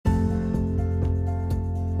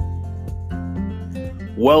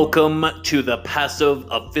Welcome to the Passive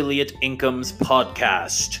Affiliate Incomes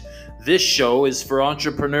Podcast. This show is for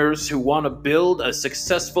entrepreneurs who want to build a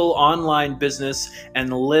successful online business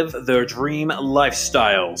and live their dream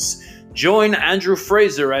lifestyles. Join Andrew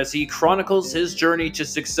Fraser as he chronicles his journey to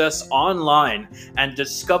success online and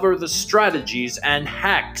discover the strategies and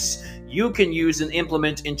hacks you can use and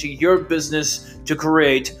implement into your business to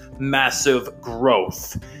create massive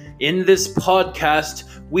growth. In this podcast,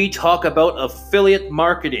 we talk about affiliate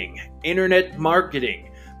marketing, internet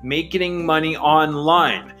marketing, making money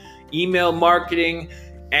online, email marketing,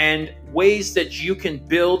 and ways that you can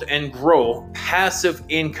build and grow passive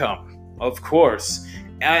income, of course,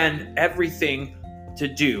 and everything to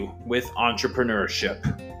do with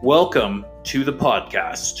entrepreneurship. Welcome to the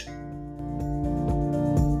podcast.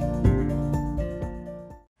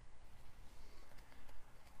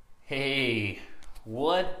 Hey,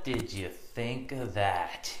 what did you think of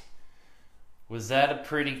that? Was that a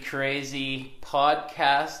pretty crazy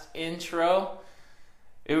podcast intro?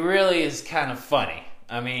 It really is kind of funny.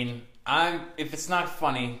 I mean, if it's not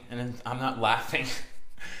funny and I'm not laughing,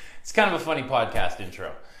 it's kind of a funny podcast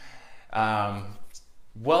intro.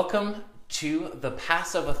 Welcome to the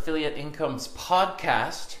Passive Affiliate Incomes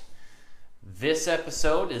Podcast. This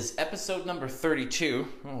episode is episode number 32.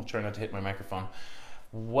 I'll try not to hit my microphone.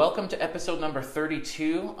 Welcome to episode number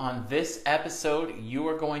 32. On this episode, you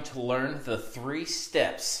are going to learn the 3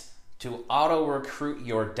 steps to auto-recruit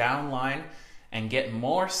your downline and get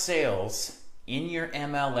more sales in your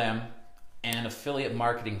MLM and affiliate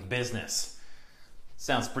marketing business.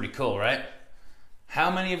 Sounds pretty cool, right?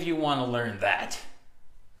 How many of you want to learn that?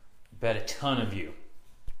 I bet a ton of you.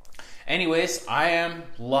 Anyways, I am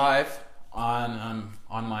live on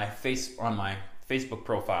my Facebook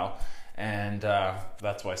profile. And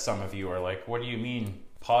that's why some of you are like, what do you mean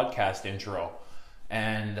podcast intro?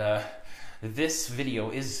 And this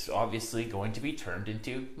video is obviously going to be turned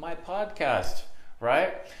into my podcast,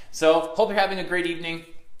 right? So hope you're having a great evening.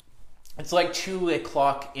 It's like 2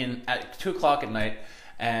 o'clock at night.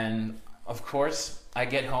 And of course, I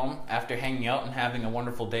get home after hanging out and having a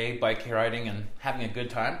wonderful day, bike riding and having a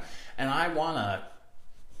good time. And I want to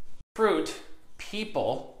recruit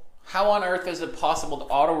people. How on earth is it possible to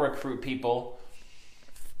auto-recruit people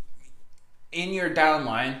in your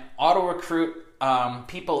downline, auto-recruit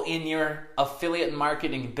people in your affiliate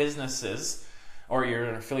marketing businesses or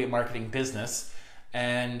your affiliate marketing business?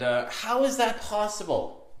 And how is that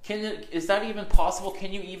possible? Is that even possible?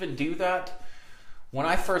 Can you even do that? When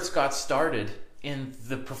I first got started in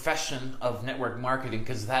the profession of network marketing,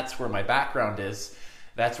 because that's where my background is,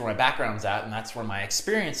 that's where my background's at, and that's where my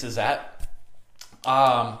experience is at.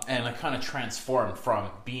 And I kind of transformed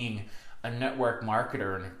from being a network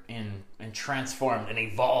marketer and transformed and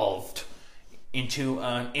evolved into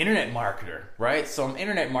an internet marketer, right? So I'm an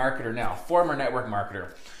internet marketer now, former network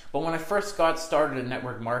marketer. But when I first got started in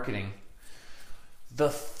network marketing, the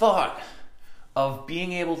thought of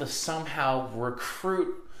being able to somehow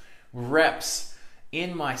recruit reps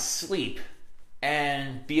in my sleep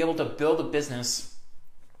and be able to build a business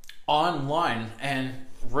online and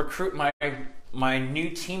recruit my new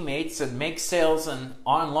teammates and make sales and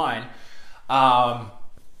online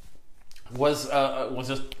was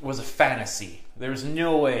a fantasy. There's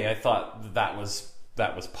no way I thought that was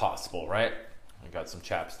possible, right? I got some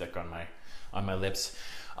chapstick on my lips,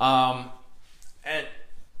 and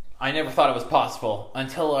I never thought it was possible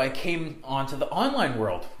until I came onto the online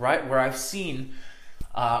world, right, where I've seen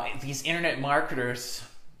these internet marketers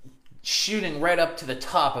shooting right up to the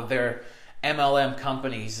top of their MLM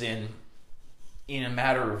companies in a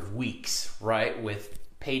matter of weeks, right? With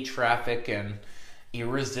paid traffic and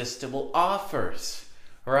irresistible offers,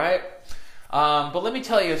 right? But let me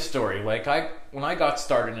tell you a story. When I got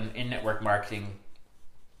started in network marketing,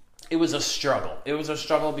 it was a struggle. It was a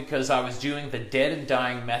struggle because I was doing the dead and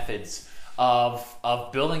dying methods of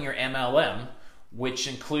building your MLM, which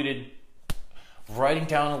included writing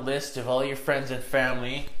down a list of all your friends and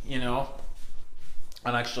family, and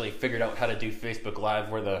actually figured out how to do Facebook Live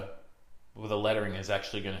where the lettering is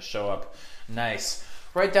actually going to show up nice.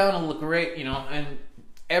 Write down a great, and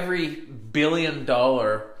every $1 billion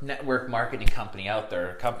network marketing company out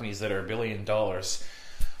there, companies that are $1 billion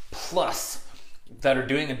plus that are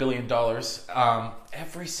doing $1 billion,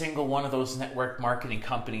 every single one of those network marketing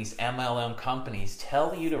companies, MLM companies,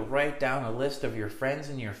 tell you to write down a list of your friends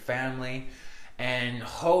and your family and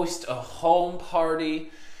host a home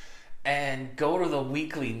party and go to the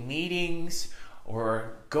weekly meetings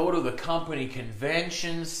or go to the company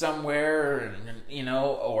convention somewhere,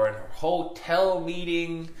 or a hotel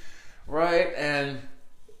meeting, right? And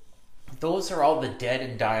those are all the dead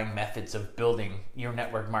and dying methods of building your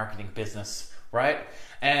network marketing business, right?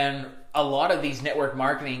 And a lot of these network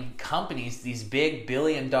marketing companies, these big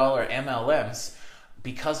billion-dollar MLMs,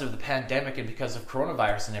 because of the pandemic and because of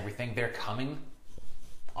coronavirus and everything, they're coming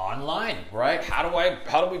online, right? How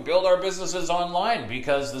do we build our businesses online?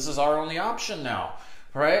 Because this is our only option now,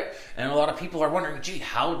 right? And a lot of people are wondering, gee,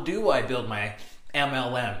 how do I build my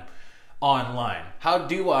MLM online? How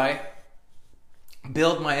do I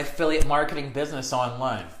build my affiliate marketing business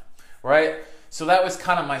online, right? So that was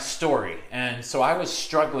kind of my story. And so I was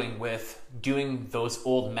struggling with doing those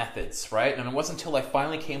old methods, right? And it wasn't until I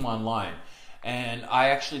finally came online and I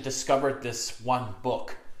actually discovered this one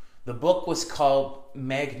book. The book was called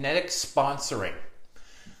Magnetic Sponsoring.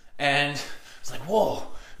 And it's like, whoa,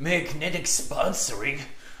 magnetic sponsoring?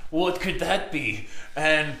 What could that be?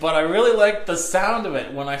 But I really liked the sound of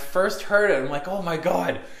it. When I first heard it, I'm like, oh my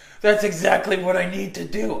God, that's exactly what I need to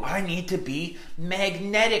do. I need to be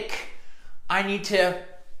magnetic. I need to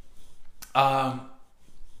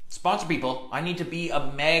sponsor people. I need to be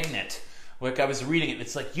a magnet. Like I was reading it,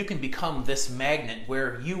 it's like you can become this magnet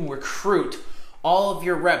where you recruit all of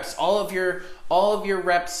your reps, all of your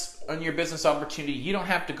reps on your business opportunity. You don't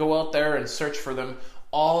have to go out there and search for them.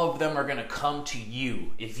 All of them are going to come to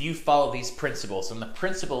you if you follow these principles. And the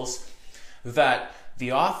principles that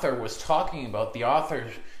the author was talking about, the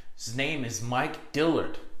author's name is Mike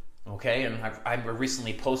Dillard. Okay, and I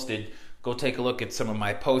recently posted, go take a look at some of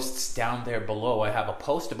my posts down there below. I have a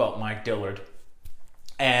post about Mike Dillard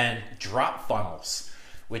and drop funnels,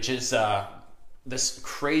 which is this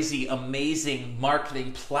crazy, amazing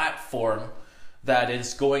marketing platform that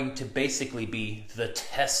is going to basically be the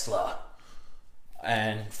Tesla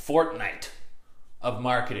and Fortnite of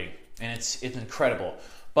marketing. And it's incredible.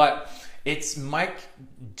 But it's Mike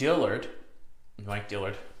Dillard. Did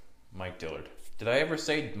I ever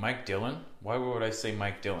say Mike Dillon? Why would I say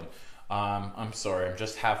Mike Dillon? I'm sorry, I'm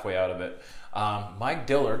just halfway out of it. Mike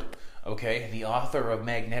Dillard, okay, the author of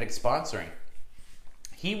Magnetic Sponsoring.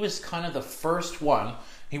 He was kind of the first one.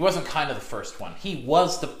 He wasn't kind of the first one. He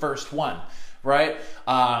was the first one, right?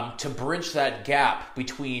 To bridge that gap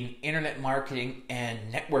between internet marketing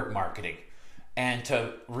and network marketing, and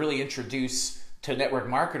to really introduce to network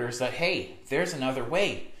marketers that, hey, there's another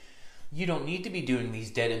way. You don't need to be doing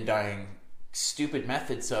these dead and dying stupid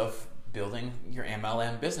methods of building your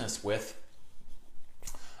MLM business with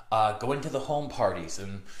going to the home parties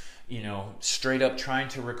and, you know, straight up trying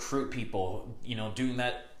to recruit people, you know, doing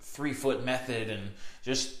that 3-foot method and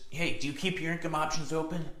just, hey, do you keep your income options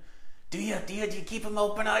open? Do you keep them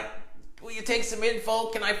open? Will you take some info?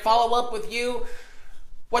 Can I follow up with you?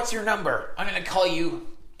 What's your number? I'm going to call you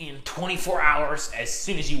in 24 hours as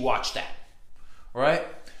soon as you watch that. All right?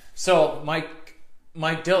 So Mike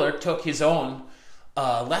Dillard took his own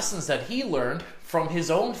lessons that he learned from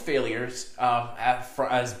his own failures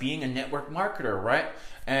as being a network marketer, right?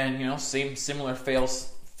 And, you know, similar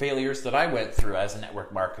failures that I went through as a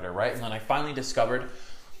network marketer, right? And then I finally discovered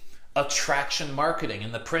attraction marketing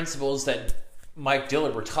and the principles that Mike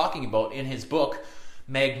Dillard were talking about in his book,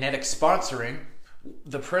 Magnetic Sponsoring.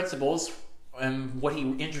 The principles and what he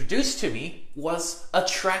introduced to me was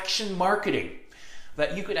attraction marketing.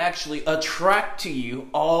 That you could actually attract to you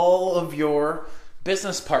all of your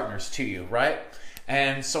business partners to you, right?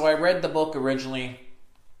 And so I read the book originally.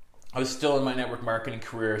 I was still in my network marketing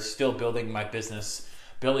career, still building my business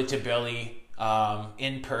belly to belly,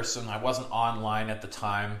 in person. I wasn't online at the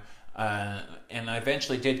time. And I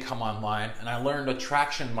eventually did come online, and I learned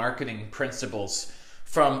attraction marketing principles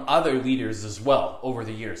from other leaders as well over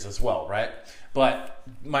the years as well, right? But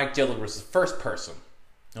Mike Dillard was the first person,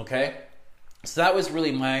 okay? So that was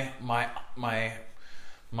really my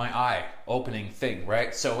eye-opening thing,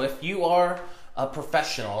 right? So if you are a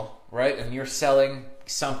professional, right, and you're selling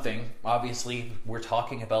something, obviously we're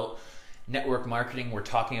talking about network marketing, we're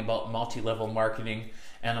talking about multi-level marketing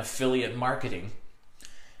and affiliate marketing.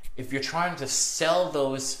 If you're trying to sell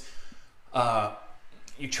those,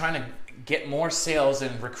 you're trying to get more sales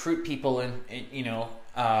and recruit people and you know,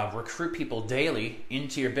 recruit people daily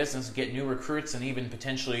into your business, get new recruits and even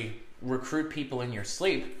potentially recruit people in your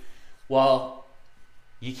sleep. Well,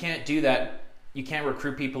 you can't do that. You can't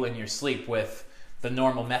recruit people in your sleep with the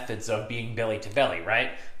normal methods of being belly to belly,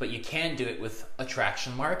 right? But you can do it with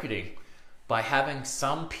attraction marketing by having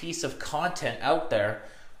some piece of content out there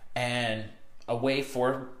and a way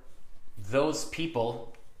for those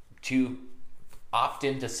people to opt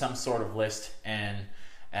into some sort of list and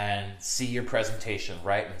see your presentation,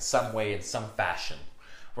 right? In some way, in some fashion,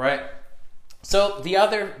 right? So the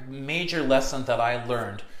other major lesson that I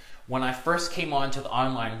learned when I first came onto the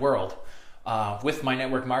online world with my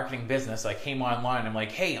network marketing business, I came online. I'm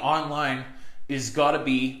like, hey, online is got to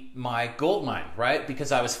be my gold mine, right?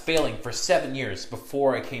 Because I was failing for 7 years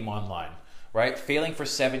before I came online, right? Failing for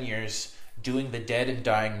 7 years, doing the dead and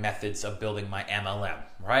dying methods of building my MLM,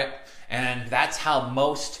 right? And that's how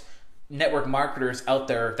most network marketers out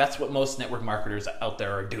there, that's what most network marketers out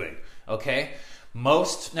there are doing, okay?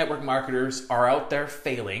 Most network marketers are out there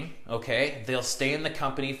failing, okay? They'll stay in the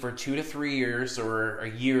company for 2 to 3 years, or a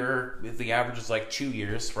year, if the average is like 2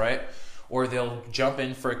 years, right? Or they'll jump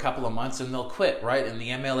in for a couple of months and they'll quit, right? And the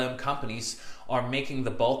MLM companies are making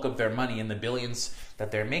the bulk of their money, in the billions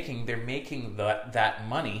that they're making that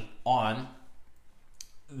money on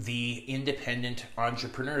the independent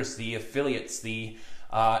entrepreneurs, the affiliates, the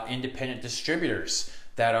independent distributors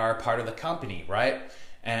that are part of the company, right?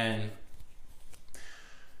 And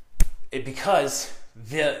because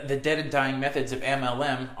the dead and dying methods of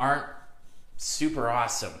MLM aren't super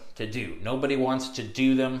awesome to do. Nobody wants to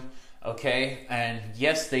do them, okay? And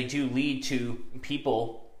yes, they do lead to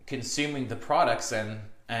people consuming the products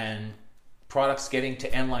and products getting to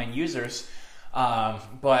Downline users,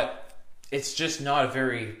 but it's just not a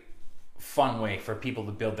very fun way for people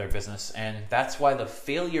to build their business. And that's why the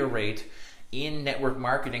failure rate in network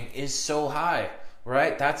marketing is so high,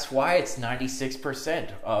 right? That's why it's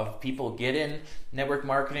 96% of people get in network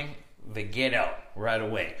marketing, they get out right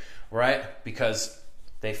away, right? Because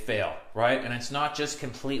they fail, right? And it's not just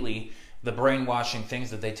completely the brainwashing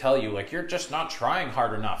things that they tell you, like you're just not trying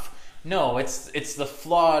hard enough. No, it's the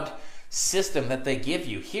flawed system that they give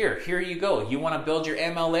you. Here you go. You want to build your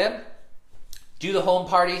MLM? Do the home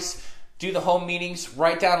parties, do the home meetings,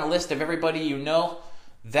 write down a list of everybody you know.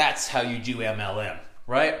 That's how you do MLM,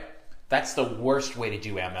 right? That's the worst way to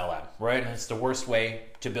do MLM, right? And it's the worst way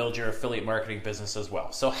to build your affiliate marketing business as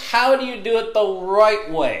well. So how do you do it the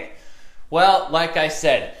right way? Well, like I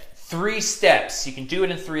said, 3 steps. You can do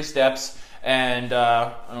it in 3 steps. And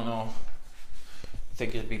I don't know, I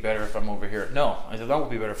think it'd be better if I'm over here. No, I said that would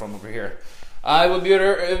be better if I'm over here. It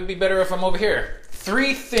would be better if I'm over here.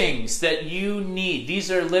 3 things that you need.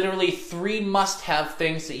 These are literally 3 must-have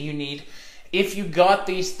things that you need. If you got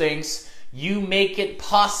these things, you make it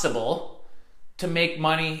possible to make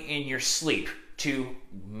money in your sleep, to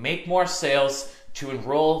make more sales, to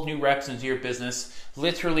enroll new reps into your business,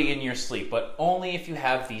 literally in your sleep, but only if you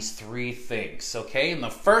have these 3 things, okay? And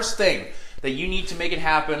the first thing that you need to make it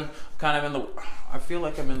happen, I feel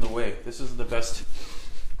like I'm in the way. This is the best.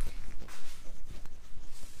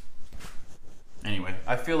 Anyway,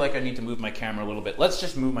 I feel like I need to move my camera a little bit. Let's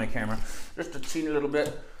just move my camera just a teeny little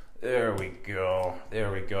bit. There we go.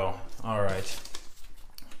 There we go. All right.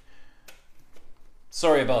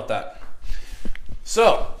 Sorry about that.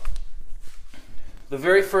 So, the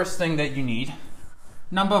very first thing that you need,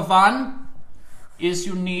 number 1, is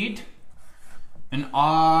you need an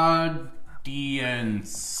audience.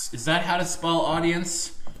 Is that how to spell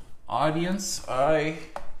audience? Audience.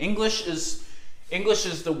 English is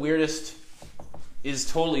the weirdest. Is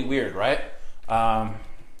totally weird, right?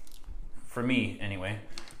 For me, anyway.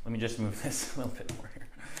 Let me just move this a little bit more here.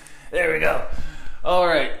 There we go. All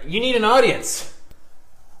right, you need an audience.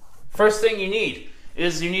 First thing you need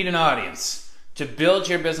is you need an audience to build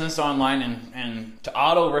your business online and to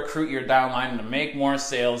auto-recruit your downline and to make more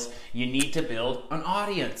sales. You need to build an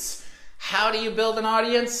audience. How do you build an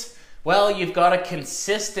audience? Well, you've got to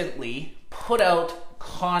consistently put out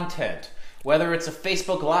content. Whether it's a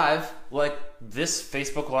Facebook Live, like this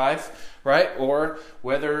Facebook Live, right? Or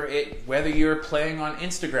whether you're playing on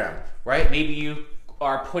Instagram, right? Maybe you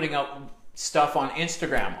are putting out stuff on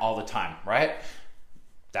Instagram all the time, right?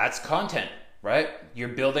 That's content, right? You're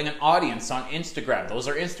building an audience on Instagram. Those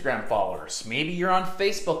are Instagram followers. Maybe you're on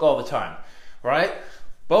Facebook all the time, right?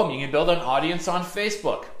 Boom, you can build an audience on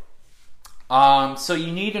Facebook. So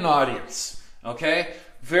you need an audience, okay?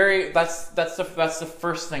 That's the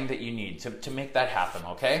first thing that you need to make that happen,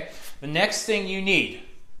 okay? The next thing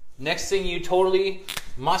you totally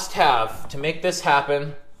must have to make this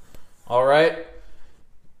happen, all right?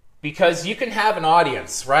 Because you can have an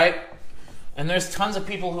audience, right? And there's tons of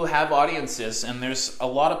people who have audiences, and there's a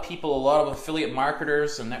lot of people, a lot of affiliate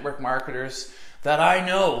marketers and network marketers that I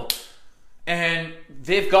know, and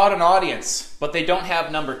they've got an audience, but they don't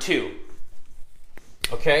have number 2,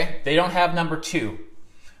 okay? They don't have number 2.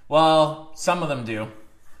 Well, some of them do,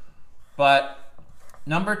 but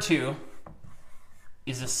number 2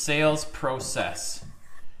 is a sales process.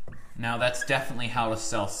 Now, that's definitely how to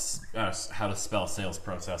spell sales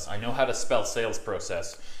process. I know how to spell sales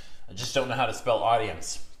process. I just don't know how to spell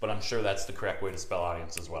audience, but I'm sure that's the correct way to spell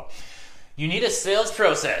audience as well. You need a sales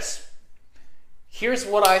process. here's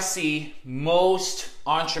what I see most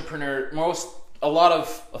a lot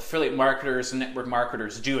of affiliate marketers and network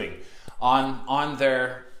marketers doing on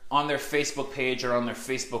their Facebook page or on their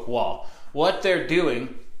Facebook wall. What they're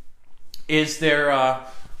doing is stand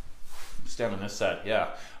on this side, yeah.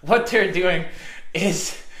 What they're doing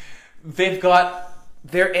is they've got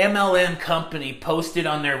their MLM company posted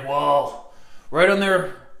on their wall, right on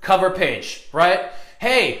their cover page, right?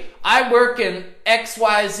 Hey, I work in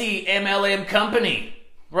XYZ MLM company,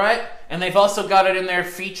 right? And they've also got it in their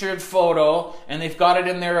featured photo, and they've got it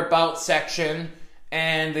in their about section,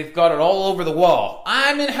 and they've got it all over the wall.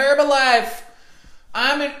 I'm in Herbalife.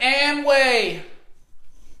 I'm in Amway.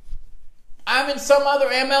 I'm in some other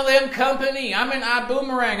MLM company. I'm in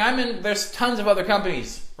iBoomerang. There's tons of other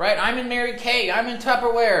companies, right? I'm in Mary Kay. I'm in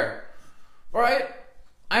Tupperware, right?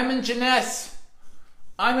 I'm in Jeunesse.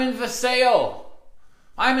 I'm in Vaseo.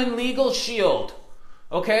 I'm in Legal Shield,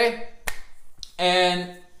 okay?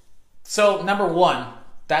 And so, number one,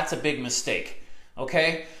 that's a big mistake,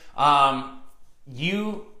 okay? The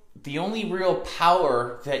only real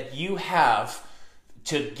power that you have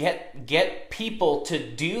to get people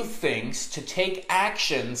to do things, to take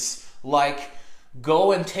actions like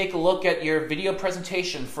go and take a look at your video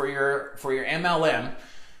presentation for your MLM,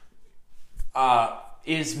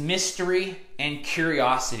 is mystery and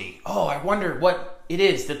curiosity. Oh, I wonder what it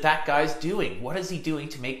is that guy's doing. What is he doing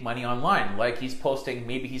to make money online? Like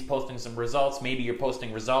maybe he's posting some results. Maybe you're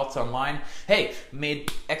posting results online. Hey,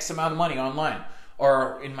 made X amount of money online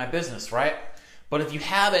or in my business, right? But if you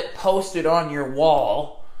have it posted on your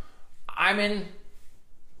wall, I'm in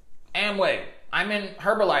Amway, I'm in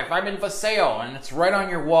Herbalife, I'm in Vaseo, and it's right on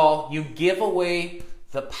your wall, you give away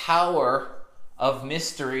the power of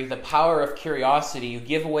mystery, the power of curiosity. You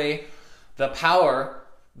give away the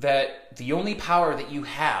only power that you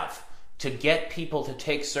have to get people to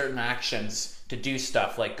take certain actions, to do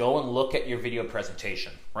stuff like go and look at your video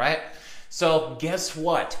presentation, right? So guess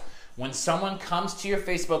what? When someone comes to your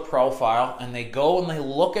Facebook profile and they go and they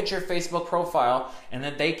look at your Facebook profile and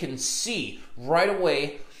that they can see right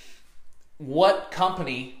away what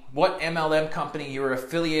company, what MLM company you're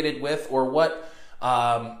affiliated with, or what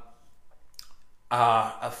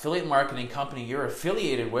affiliate marketing company you're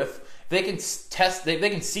affiliated with, they can they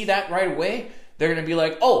can see that right away. They're going to be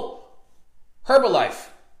like, oh, Herbalife,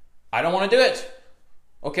 I don't want to do it,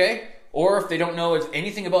 okay? Or if they don't know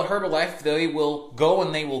anything about Herbalife, they will go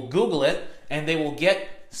and they will Google it, and they will get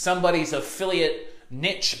somebody's affiliate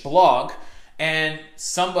niche blog, and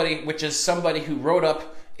somebody who wrote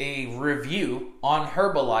up a review on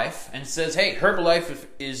Herbalife and says, hey, Herbalife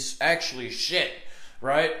is actually shit,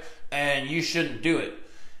 right? And you shouldn't do it.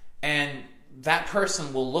 And that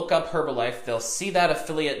person will look up Herbalife, they'll see that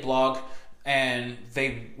affiliate blog, and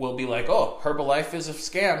they will be like, oh, Herbalife is a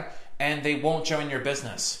scam, and they won't join your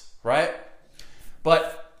business. Right?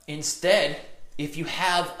 But instead, if you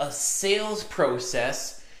have a sales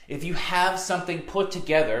process, if you have something put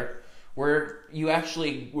together where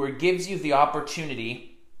it gives you the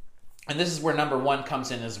opportunity, and this is where number one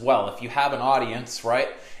comes in as well. If you have an audience, right?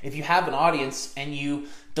 If you have an audience and you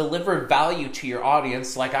deliver value to your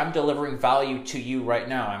audience, like I'm delivering value to you right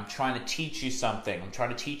now. I'm trying to teach you something. I'm trying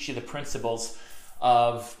to teach you the principles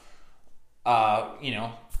of, of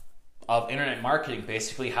internet marketing,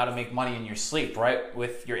 basically how to make money in your sleep, right?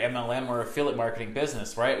 With your MLM or affiliate marketing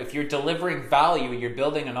business, right? If you're delivering value and you're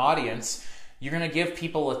building an audience, you're going to give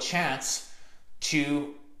people a chance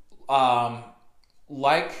to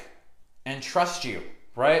like and trust you,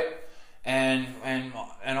 right? And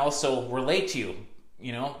also relate to you,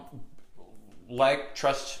 like,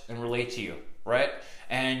 trust, and relate to you, right?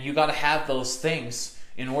 And you got to have those things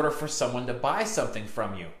in order for someone to buy something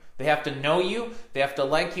from you. They have to know you, they have to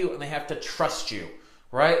like you, and they have to trust you,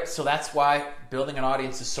 right? So that's why building an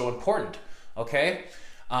audience is so important, okay?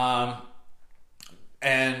 And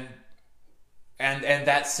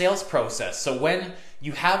that sales process. So when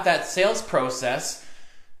you have that sales process,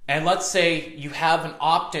 and let's say you have an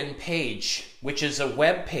opt-in page, which is a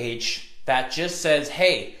web page that just says,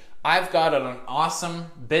 hey, I've got an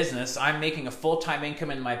awesome business. I'm making a full-time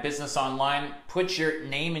income in my business online. Put your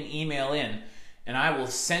name and email in, and I will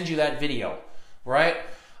send you that video, right?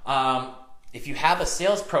 If you have a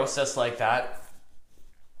sales process like that,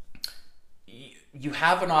 you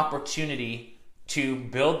have an opportunity to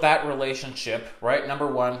build that relationship, right? Number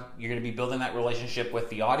one, you're going to be building that relationship with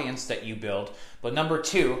the audience that you build. But number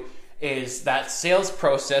two is that sales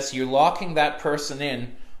process, you're locking that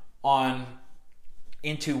person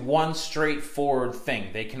into one straightforward thing.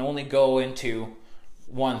 They can only go into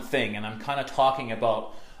one thing. And I'm kind of talking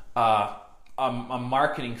about a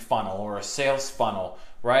marketing funnel or a sales funnel,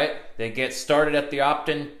 right? They get started at the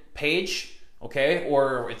opt-in page, okay,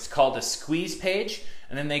 or it's called a squeeze page,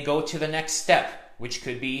 and then they go to the next step, which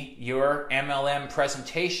could be your MLM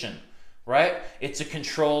presentation, right? It's a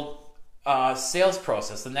controlled sales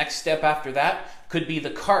process. The next step after that could be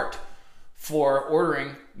the cart for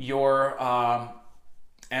ordering your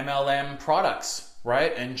MLM products,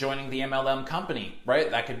 right? And joining the MLM company,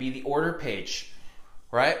 right? That could be the order page,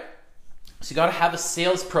 right? So you got to have a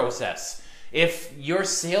sales process. If your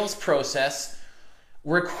sales process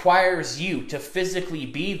requires you to physically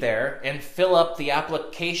be there and fill up the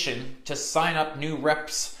application to sign up new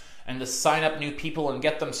reps and to sign up new people and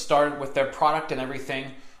get them started with their product and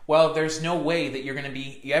everything, well, there's no way that you're going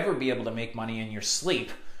to ever be able to make money in your sleep,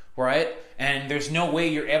 right? And there's no way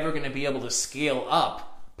you're ever going to be able to scale up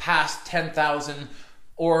past 10,000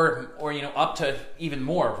 or up to even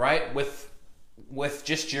more, right? With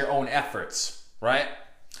just your own efforts, right?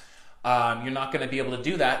 You're not going to be able to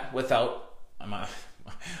do that without,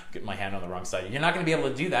 get my hand on the wrong side. You're not going to be able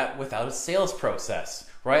to do that without a sales process,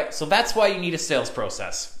 right? So that's why you need a sales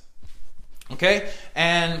process. Okay?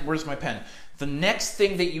 And where's my pen? The next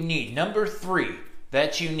thing that you need, number 3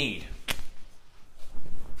 that you need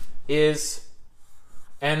is,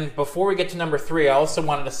 and before we get to number 3, I also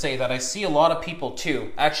wanted to say that I see a lot of people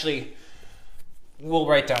too. Actually, we'll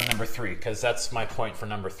write down number 3 because that's my point for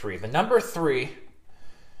number 3. The number 3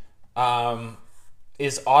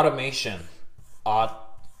 is automation.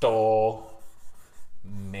 Automation.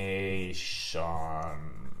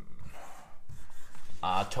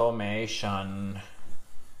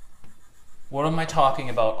 What am I talking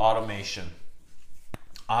about? Automation.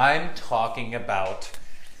 I'm talking about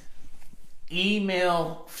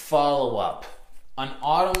email follow-up, an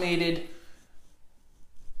automated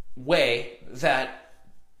way that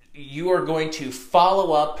you are going to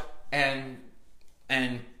follow up and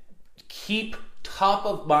keep top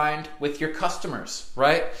of mind with your customers,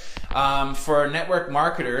 right? For network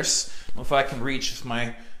marketers, if I can reach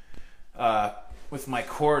with my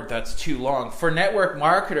cord that's too long. For network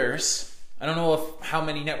marketers, I don't know how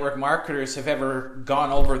many network marketers have ever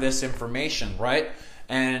gone over this information, right?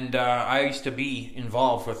 And I used to be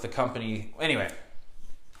involved with the company. Anyway,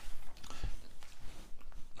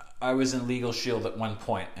 I was in Legal Shield at one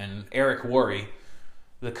point, and Eric Worre,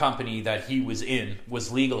 the company that he was in,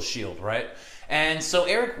 was Legal Shield, right? And so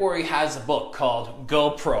Eric Worre has a book called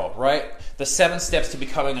Go Pro, right? The 7 Steps to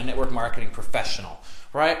Becoming a Network Marketing Professional,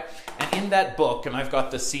 right? And in that book, and I've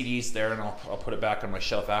got the CDs there, and I'll put it back on my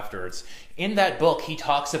shelf afterwards. In that book, he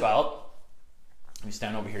talks about, let me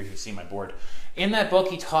stand over here, you can see my board. In that book,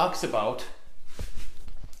 he talks about,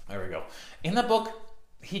 there we go. In that book,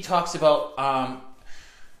 he talks about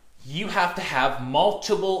you have to have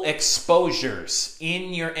multiple exposures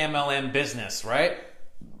in your MLM business, right?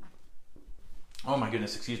 Oh my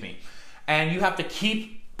goodness, excuse me. And you have to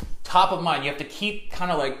keep top of mind. You have to keep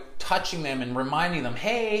kind of like touching them and reminding them,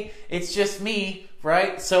 hey, it's just me,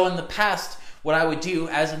 right? So in the past, what I would do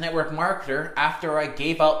as a network marketer, after I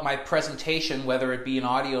gave out my presentation, whether it be an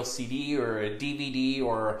audio CD or a DVD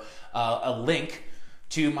or a link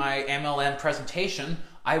to my MLM presentation,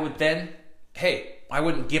 I would then, I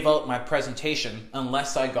wouldn't give out my presentation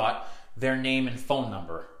unless I got their name and phone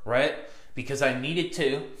number, right? Because I needed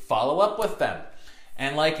to follow up with them.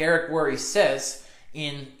 And like Eric Worre says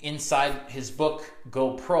inside his book,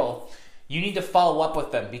 Go Pro, you need to follow up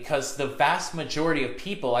with them because the vast majority of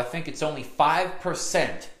people, I think it's only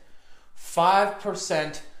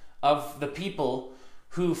 5% of the people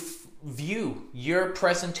who view your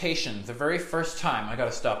presentation the very first time. I got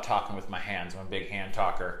to stop talking with my hands. I'm a big hand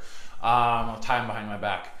talker. I'll tie them behind my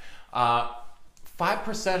back.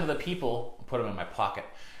 5% of the people, I'll put them in my pocket.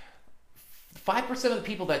 5% of the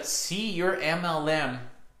people that see your MLM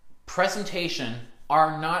presentation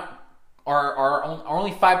are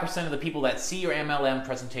only 5% of the people that see your MLM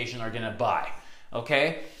presentation are going to buy.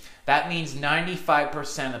 Okay? That means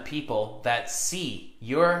 95% of people that see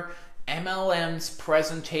your MLM's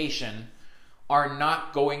presentation are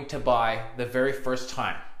not going to buy the very first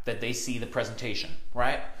time that they see the presentation,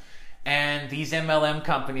 right? And these MLM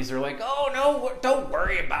companies are like, oh no, don't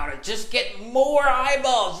worry about it. Just get more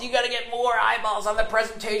eyeballs. You got to get more eyeballs on the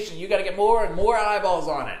presentation. You got to get more and more eyeballs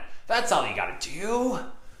on it. That's all you got to do.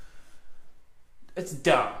 It's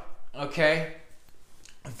dumb, okay?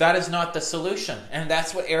 That is not the solution. And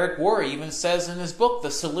that's what Eric Worre even says in his book. The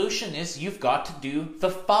solution is you've got to do the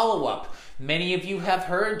follow-up. Many of you have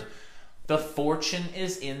heard the fortune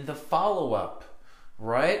is in the follow-up,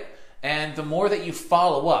 right? And the more that you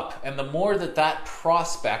follow up and the more that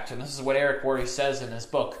prospect, and this is what Eric Worre says in his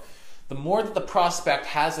book, the more that the prospect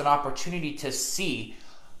has an opportunity to see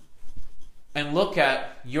and look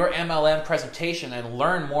at your MLM presentation and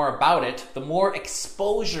learn more about it, the more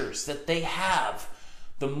exposures that they have,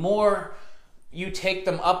 the more you take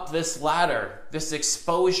them up this ladder, this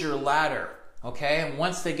exposure ladder, okay? And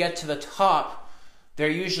once they get to the top, they're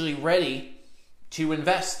usually ready to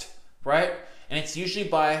invest, right? And it's usually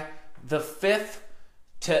by the 5th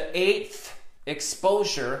to 8th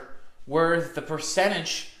exposure where the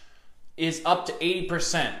percentage is up to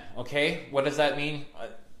 80%, okay? What does that mean?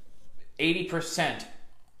 80%.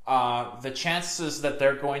 The chances that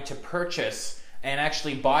they're going to purchase and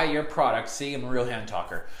actually buy your product, see, I'm a real hand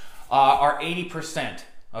talker, are 80%,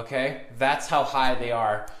 okay? That's how high they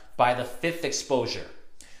are by the 5th exposure.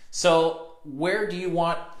 So where do you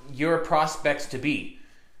want your prospects to be?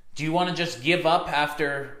 Do you want to just give up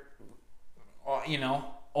after,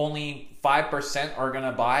 only 5% are going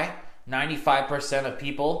to buy? 95% of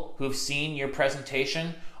people who've seen your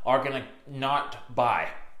presentation are going to not buy,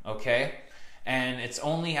 okay? And it's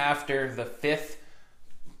only after the 5th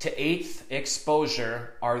to 8th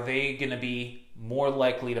exposure are they going to be more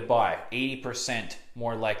likely to buy, 80%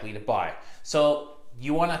 more likely to buy. So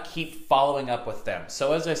you want to keep following up with them.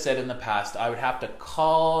 So as I said in the past, I would have to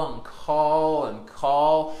call and call and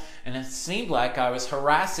call, and it seemed like I was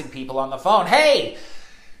harassing people on the phone. Hey,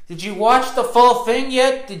 did you watch the full thing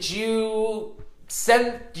yet? Did you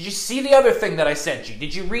see the other thing that I sent you?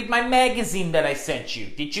 Did you read my magazine that I sent you?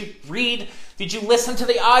 Did you listen to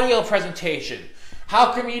the audio presentation?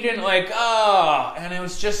 How come you didn't and it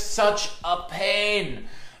was just such a pain.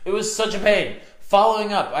 It was such a pain.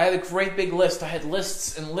 Following up, I had a great big list. I had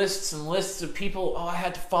lists and lists and lists of people. Oh, I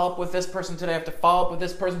had to follow up with this person today. I have to follow up with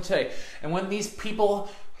this person today. And when these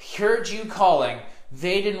people heard you calling,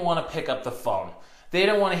 they didn't want to pick up the phone. They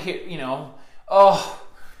didn't want to hear, oh,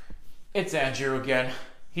 it's Andrew again.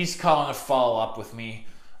 He's calling to follow up with me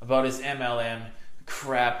about his MLM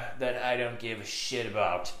crap that I don't give a shit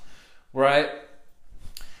about, right?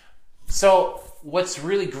 So what's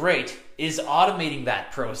really great is automating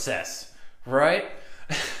that process, right?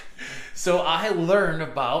 So I learned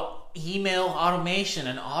about email automation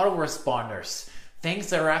and autoresponders, things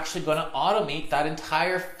that are actually going to automate that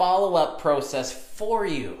entire follow-up process for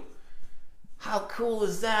you. How cool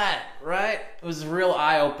is that, right? It was a real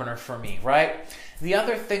eye-opener for me, right? The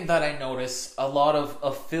other thing that I notice, a lot of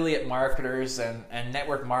affiliate marketers and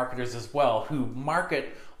network marketers as well who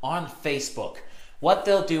market on Facebook, what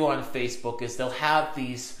they'll do on Facebook is they'll have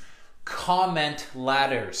these comment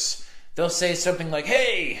ladders. They'll say something like,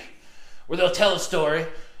 hey, or they'll tell a story,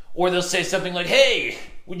 or they'll say something like, hey,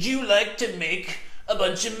 would you like to make a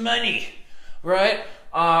bunch of money, right?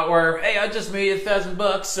 Or, hey, I just made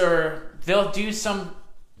 $1,000, or they'll do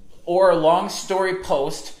or a long story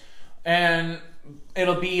post, and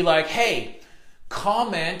it'll be like, hey,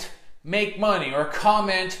 comment, make money, or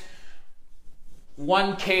comment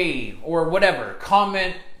 1K, or whatever,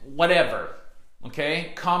 comment whatever,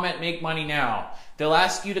 okay? Comment, make money now. They'll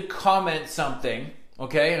ask you to comment something,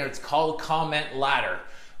 okay? And it's called comment ladder,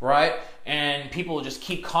 right? And people will just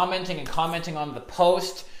keep commenting and commenting on the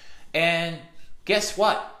post, and guess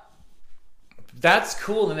what? That's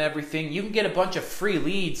cool and everything. You can get a bunch of free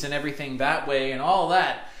leads and everything that way and all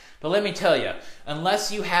that. But let me tell you,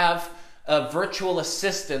 unless you have a virtual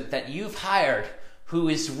assistant that you've hired who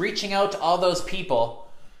is reaching out to all those people,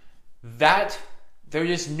 there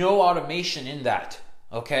is no automation in that,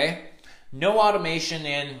 okay? No automation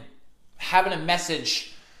in having to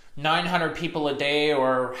message 900 people a day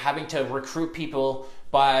or having to recruit people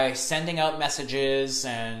by sending out messages,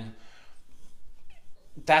 and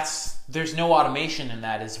there's no automation in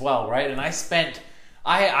that as well, right? And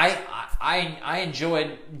I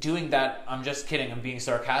enjoyed doing that. I'm just kidding. I'm being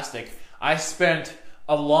sarcastic. I spent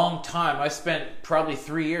a long time. I spent probably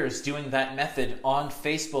 3 years doing that method on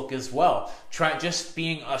Facebook as well. Just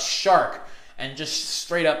being a shark and just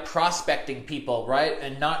straight up prospecting people, right?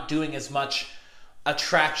 And not doing as much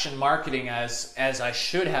attraction marketing as I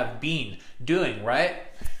should have been doing, right?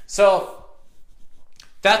 So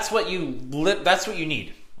that's what you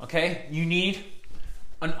need, okay? You need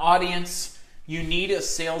an audience, you need a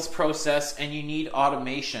sales process, and you need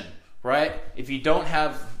automation, right? If you don't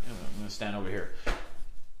have, I'm going to stand over here.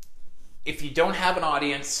 If you don't have an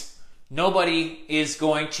audience, nobody is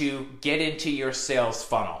going to get into your sales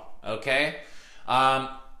funnel, okay?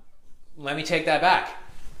 Let me take that back.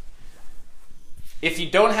 If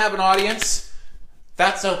you don't have an audience,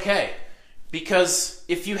 that's okay. Because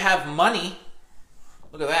if you have money,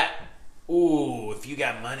 look at that. Ooh, if you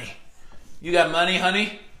got money. You got money,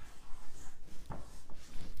 honey?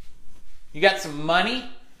 You got some money?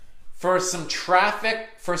 for some traffic,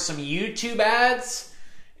 for some YouTube ads,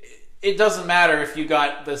 it doesn't matter if you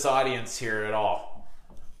got this audience here at all.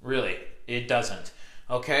 Really, it doesn't.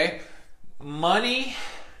 Okay? Money,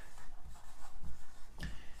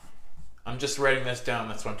 I'm just writing this down,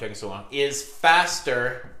 that's why I'm taking so long, is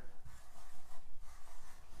faster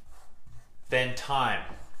than time.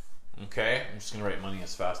 Okay? I'm just going to write money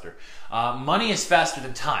is faster. Money is faster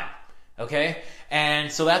than time. Okay?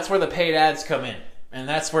 And so that's where the paid ads come in. And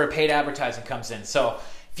that's where paid advertising comes in. So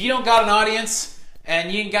if you don't got an audience and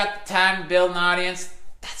you ain't got the time to build an audience,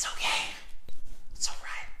 that's okay. It's all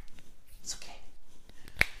right. It's okay.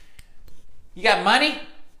 You got money?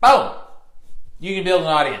 Boom. You can build an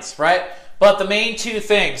audience, right? But the main two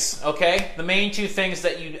things, okay? The main two things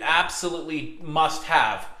that you absolutely must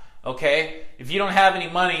have, okay? If you don't have any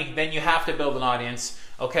money, then you have to build an audience,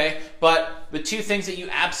 okay? But the two things that you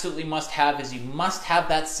absolutely must have is you must have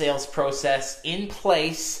that sales process in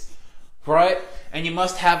place, right? And you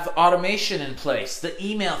must have the automation in place, the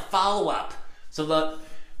email follow-up, so that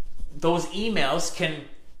those emails can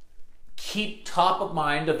keep top of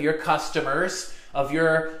mind of your customers, of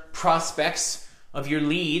your prospects, of your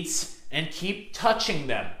leads, and keep touching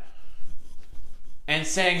them and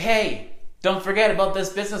saying, hey, don't forget about this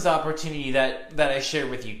business opportunity that I shared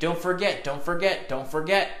with you. Don't forget, don't forget, don't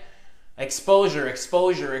forget. Exposure,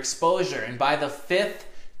 exposure, exposure. And by the 5th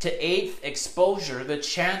to 8th exposure, the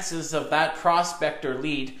chances of that prospect or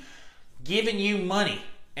lead giving you money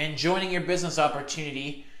and joining your business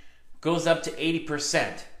opportunity goes up to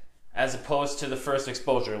 80%, as opposed to the first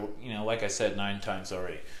exposure, you know, like I said 9 times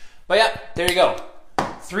already. But yeah, there you go.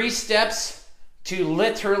 3 steps to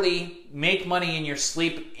literally make money in your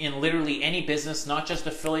sleep in literally any business, not just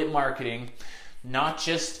affiliate marketing, not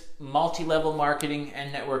just multi-level marketing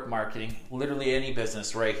and network marketing, literally any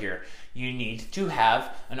business right here. You need to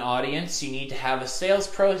have an audience, you need to have a sales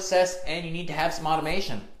process, and you need to have some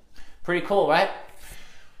automation. Pretty cool, right?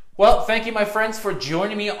 Well, thank you, my friends, for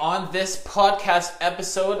joining me on this podcast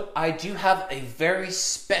episode. I do have a very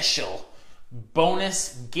special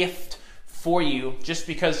bonus gift for you, just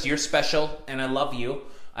because you're special and I love you,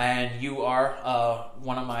 and you are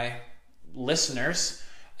one of my listeners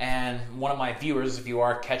and one of my viewers if you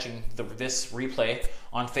are catching this replay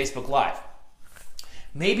on Facebook Live.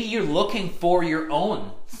 Maybe you're looking for your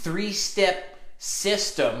own 3-step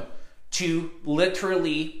system to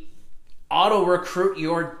literally auto-recruit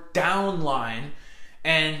your downline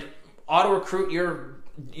and auto-recruit your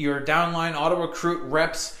downline, auto-recruit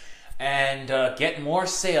reps, and get more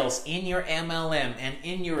sales in your MLM and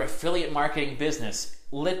in your affiliate marketing business,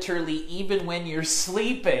 literally even when you're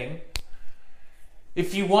sleeping.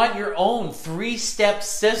 If you want your own 3-step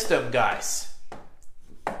system, guys,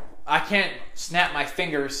 I can't snap my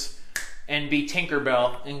fingers and be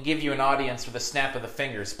Tinkerbell and give you an audience with a snap of the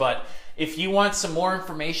fingers. But if you want some more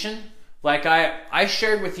information, like I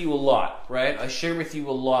shared with you a lot, right? I shared with you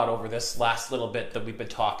a lot over this last little bit that we've been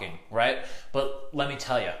talking, right? But let me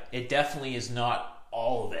tell you, it definitely is not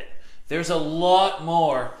all of it. There's a lot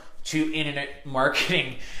more to internet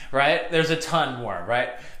marketing, right? There's a ton more,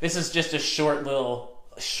 right? This is just a short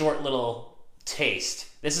little taste.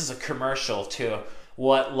 This is a commercial to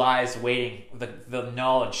what lies waiting, the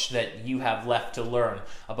knowledge that you have left to learn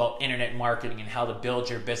about internet marketing and how to build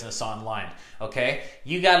your business online, okay?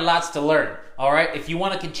 You got lots to learn, all right? If you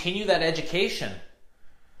want to continue that education,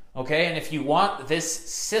 okay, and if you want this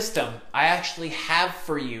system, I actually have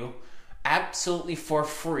for you, absolutely for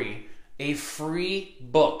free, a free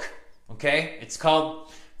book, okay? It's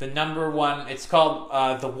called The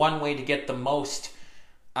One Way to Get the Most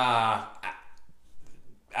out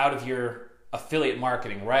of your affiliate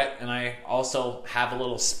marketing, right? And I also have a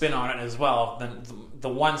little spin on it as well. The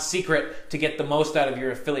one secret to get the most out of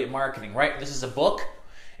your affiliate marketing, right? This is a book.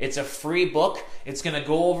 It's a free book. It's going to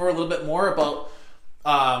go over a little bit more about,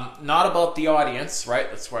 not about the audience, right?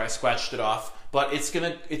 That's where I scratched it off. But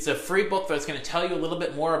it's a free book that's going to tell you a little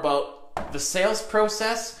bit more about the sales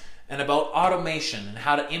process and about automation and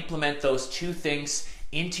how to implement those 2 things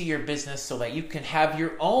into your business so that you can have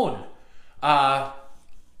your own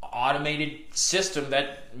automated system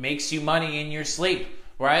that makes you money in your sleep,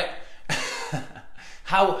 right?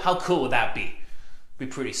 How cool would that be? Be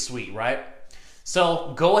pretty sweet, right?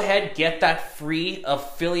 So go ahead, get that free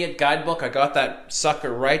affiliate guidebook. I got that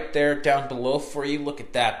sucker right there down below for you. Look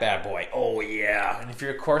at that bad boy. Oh yeah. And if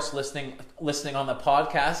you're of course listening on the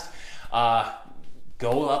podcast,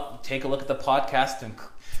 go up, take a look at the podcast, and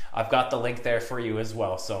I've got the link there for you as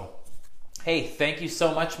well. So hey, thank you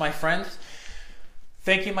so much, my friend.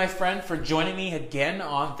 Thank you, my friend, for joining me again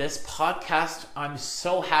on this podcast. I'm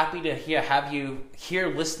so happy to have you here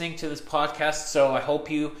listening to this podcast. So I hope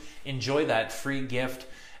you enjoy that free gift.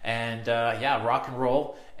 And rock and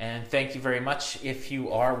roll. And thank you very much if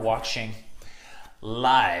you are watching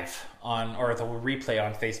live or the replay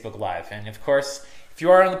on Facebook Live. And of course, if you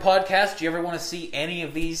are on the podcast, do you ever want to see any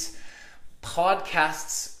of these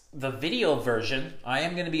podcasts, the video version, I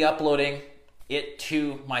am going to be uploading it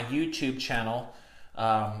to my YouTube channel,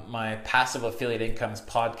 my Passive Affiliate Incomes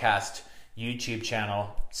podcast YouTube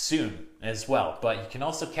channel soon as well. But you can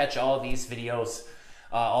also catch all of these videos,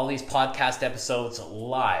 all these podcast episodes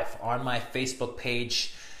live on my Facebook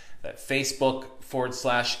page,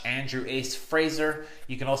 Facebook.com/Andrew Ace Fraser.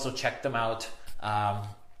 You can also check them out on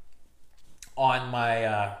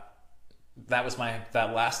my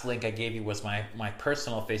that last link I gave you was my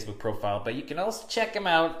personal Facebook profile, but you can also check them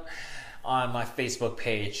out on my Facebook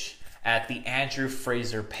page at the Andrew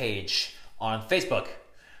Fraser page on Facebook.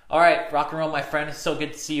 All right, rock and roll, my friend. It's so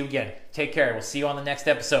good to see you again. Take care. We'll see you on the next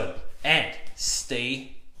episode. And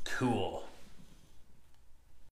stay cool.